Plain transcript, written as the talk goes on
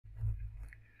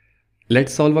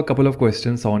Let's solve a couple of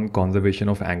questions on conservation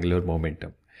of angular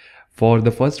momentum. For the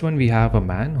first one, we have a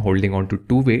man holding on to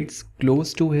two weights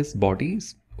close to his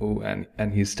bodies.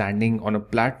 And he's standing on a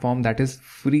platform that is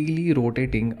freely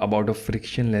rotating about a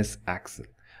frictionless axle.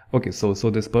 Okay, so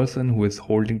this person who is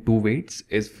holding two weights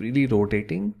is freely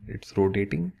rotating. It's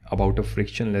rotating about a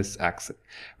frictionless axle.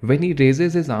 When he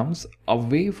raises his arms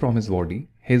away from his body,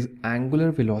 his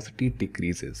angular velocity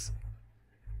decreases.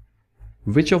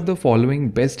 Which of the following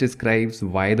best describes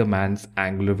why the man's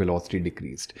angular velocity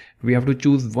decreased? We have to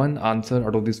choose one answer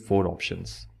out of these four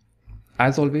options.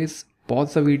 As always,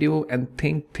 pause the video and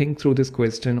think through this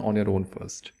question on your own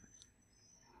first.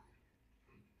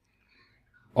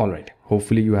 Alright,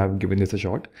 hopefully you have given this a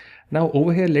shot. Now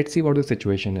over here, let's see what the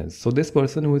situation is. So this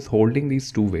person who is holding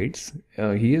these two weights,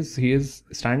 he is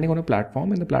standing on a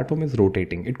platform and the platform is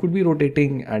rotating. It could be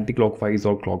rotating anti-clockwise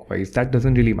or clockwise, that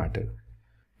doesn't really matter.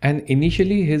 And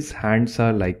initially his hands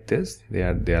are like this, they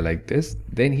are like this.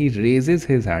 Then he raises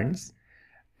his hands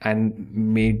and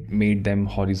made them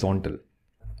horizontal.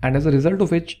 And as a result of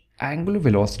which, angular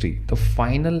velocity, the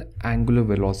final angular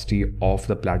velocity of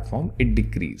the platform, it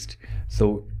decreased.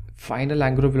 So final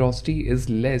angular velocity is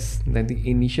less than the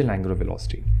initial angular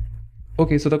velocity.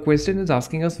 Okay, so the question is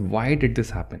asking us, why did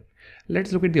this happen?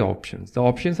 Let's look at the options. The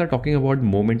options are talking about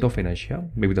moment of inertia.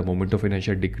 Maybe the moment of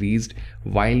inertia decreased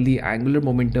while the angular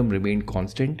momentum remained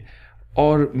constant,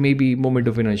 or maybe moment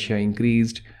of inertia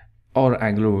increased or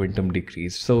angular momentum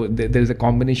decreased. So there is a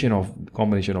combination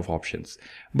of options.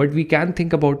 But we can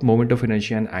think about moment of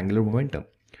inertia and angular momentum.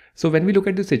 So when we look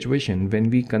at the situation, when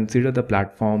we consider the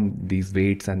platform, these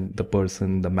weights and the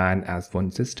person, the man as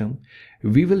one system,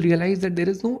 we will realize that there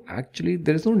is no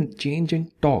change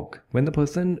in torque. When the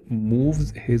person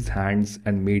moves his hands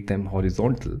and made them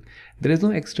horizontal, there is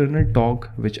no external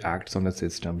torque which acts on the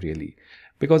system really.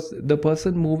 Because the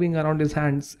person moving around his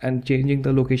hands and changing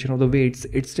the location of the weights,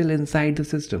 it's still inside the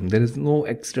system. There is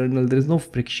no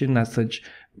friction as such,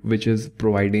 which is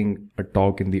providing a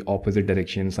torque in the opposite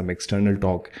direction, some external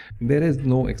torque. There is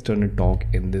no external torque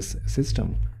in this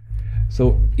system.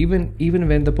 So even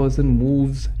when the person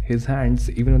moves his hands,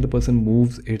 even when the person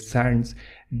moves its hands,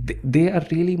 they are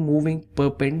really moving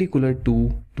perpendicular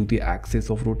to the axis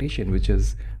of rotation, which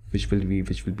will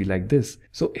be like this.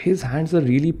 So his hands are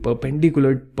really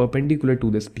perpendicular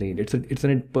to this plane. It's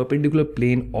a perpendicular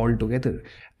plane altogether.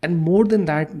 And more than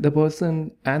that, the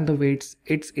person and the weights,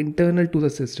 it's internal to the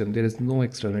system. There is no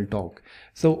external torque.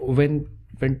 So when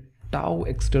tau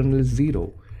external is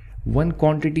 0, one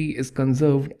quantity is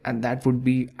conserved, and that would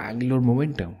be angular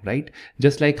momentum, right?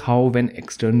 Just like how when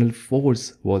external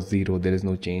force was 0, there is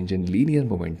no change in linear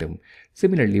momentum.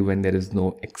 Similarly, when there is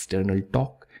no external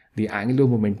torque, the angular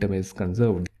momentum is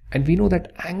conserved. And we know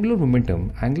that angular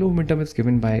momentum is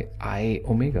given by I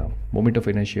omega, moment of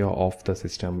inertia of the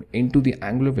system, into the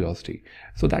angular velocity.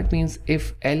 So that means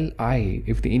if Li,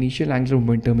 if the initial angular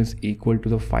momentum is equal to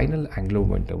the final angular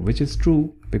momentum, which is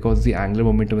true because the angular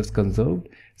momentum is conserved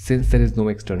since there is no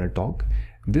external torque,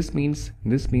 this means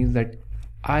that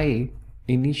I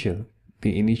initial,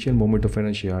 the initial moment of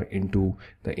inertia into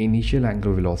the initial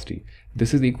angular velocity,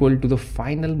 this is equal to the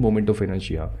final moment of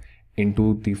inertia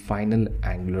into the final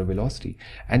angular velocity.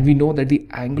 And we know that the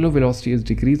angular velocity is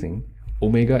decreasing.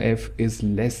 Omega f is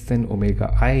less than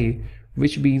omega I,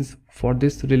 which means for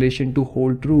this relation to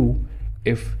hold true,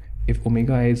 if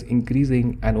omega I is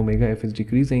increasing and omega f is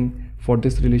decreasing, for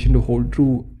this relation to hold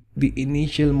true, the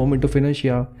initial moment of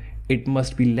inertia, it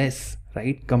must be less,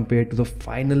 right, compared to the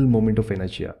final moment of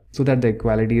inertia, so that the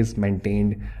equality is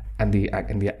maintained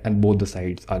and both the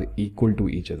sides are equal to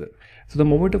each other. So the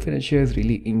moment of inertia is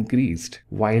really increased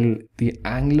while the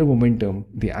angular momentum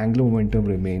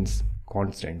remains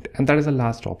constant, and that is the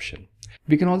last option.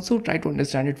 We can also try to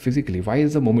understand it physically. Why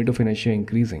is the moment of inertia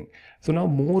increasing? So now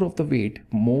more of the weight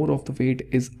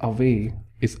is away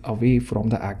from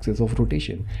the axis of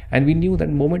rotation, and we knew that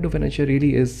moment of inertia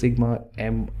really is sigma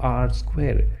mr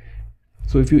square.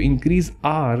 So if you increase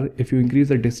r, if you increase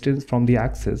the distance from the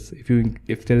axis,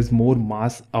 if there is more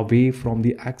mass away from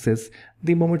the axis,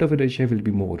 the moment of inertia will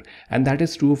be more. And that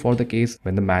is true for the case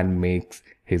when the man makes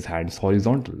his hands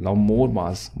horizontal. Now more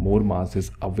mass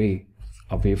is away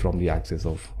from the axis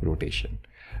of rotation.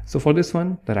 So for this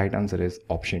one, the right answer is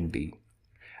option D.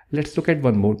 Let's look at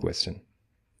one more question.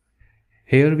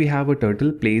 Here we have a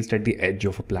turtle placed at the edge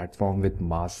of a platform with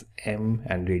mass m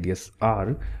and radius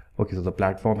r. Okay, so the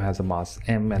platform has a mass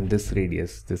m and this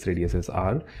radius is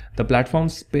r. The platform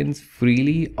spins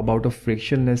freely about a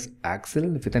frictionless axle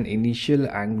with an initial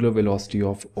angular velocity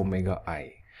of omega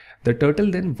I. The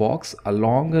turtle then walks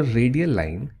along a radial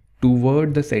line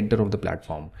toward the center of the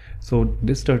platform. So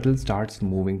this turtle starts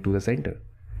moving to the center.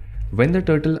 When the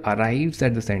turtle arrives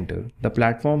at the center, the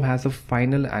platform has a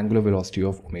final angular velocity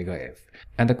of omega f.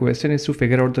 And the question is to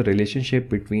figure out the relationship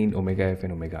between omega f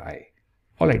and omega I.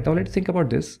 Alright, now let's think about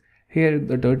this. Here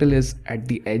the turtle is at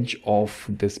the edge of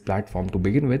this platform to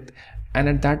begin with, and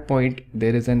at that point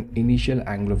there is an initial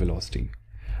angular velocity.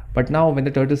 But now when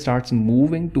the turtle starts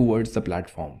moving towards the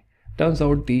platform, turns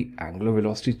out the angular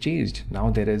velocity changed. Now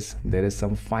there is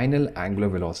some final angular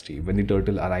velocity when the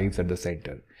turtle arrives at the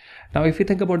center. Now if you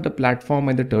think about the platform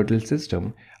and the turtle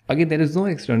system, again there is no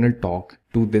external torque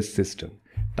to this system.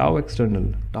 Tau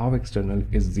external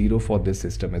is 0 for this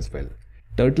system as well.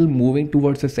 Turtle moving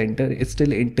towards the center is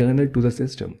still internal to the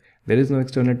system. There is no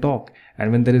external torque,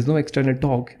 and when there is no external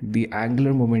torque, the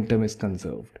angular momentum is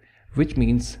conserved, which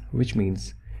means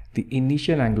the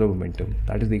initial angular momentum,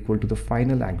 that is equal to the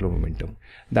final angular momentum.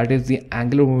 That is, the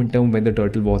angular momentum when the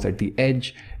turtle was at the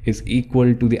edge is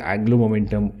equal to the angular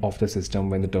momentum of the system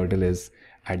when the turtle is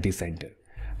at the center.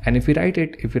 And if we write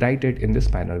it in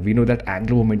this manner, we know that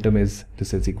angular momentum is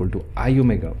equal to I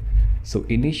omega. So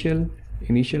initial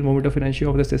moment of inertia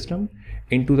of the system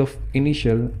into the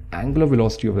initial angular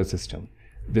velocity of the system.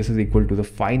 This is equal to the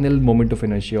final moment of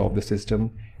inertia of the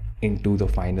system into the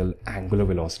final angular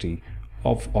velocity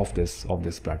of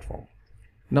this platform.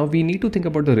 Now we need to think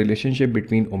about the relationship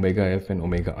between omega f and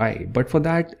omega I, but for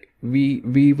that we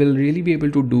will really be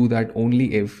able to do that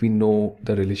only if we know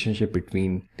the relationship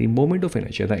between the moment of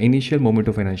inertia, the initial moment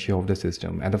of inertia of the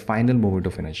system, and the final moment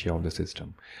of inertia of the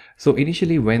system. So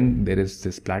initially when there is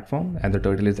this platform and the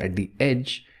turtle is at the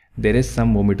edge, there is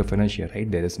some moment of inertia, right?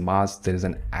 There is mass, there is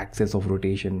an axis of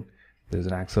rotation. There's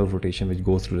an axis of rotation which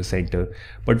goes through the center.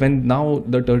 But when now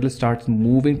the turtle starts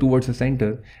moving towards the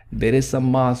center, there is some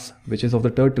mass which is of the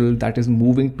turtle that is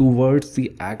moving towards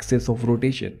the axis of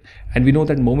rotation. And we know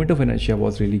that moment of inertia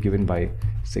was really given by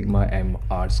sigma m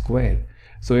r square.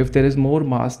 So if there is more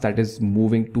mass that is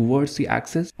moving towards the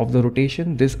axis of the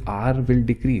rotation, this r will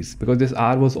decrease, because this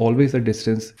r was always a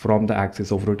distance from the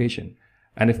axis of rotation.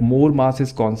 And if more mass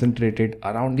is concentrated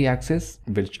around the axis,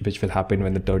 which will happen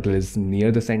when the turtle is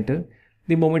near the center,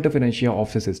 the moment of inertia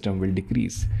of the system will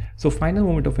decrease. So final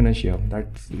moment of inertia,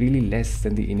 that's really less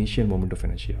than the initial moment of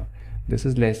inertia. This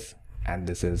is less and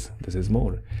this is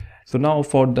more. So now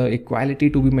for the equality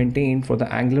to be maintained, for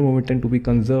the angular momentum to be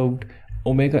conserved,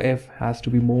 omega f has to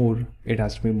be more. It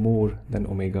has to be more than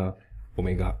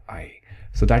omega I.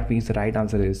 So that means the right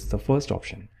answer is the first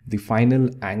option. The final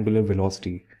angular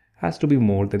velocity has to be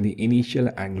more than the initial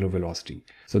angular velocity,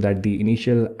 so that the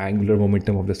initial angular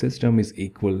momentum of the system is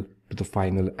equal to the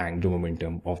final angular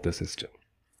momentum of the system.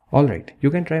 Alright,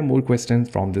 you can try more questions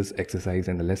from this exercise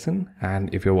in the lesson,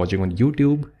 and if you're watching on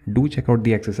YouTube, do check out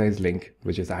the exercise link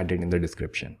which is added in the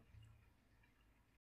description.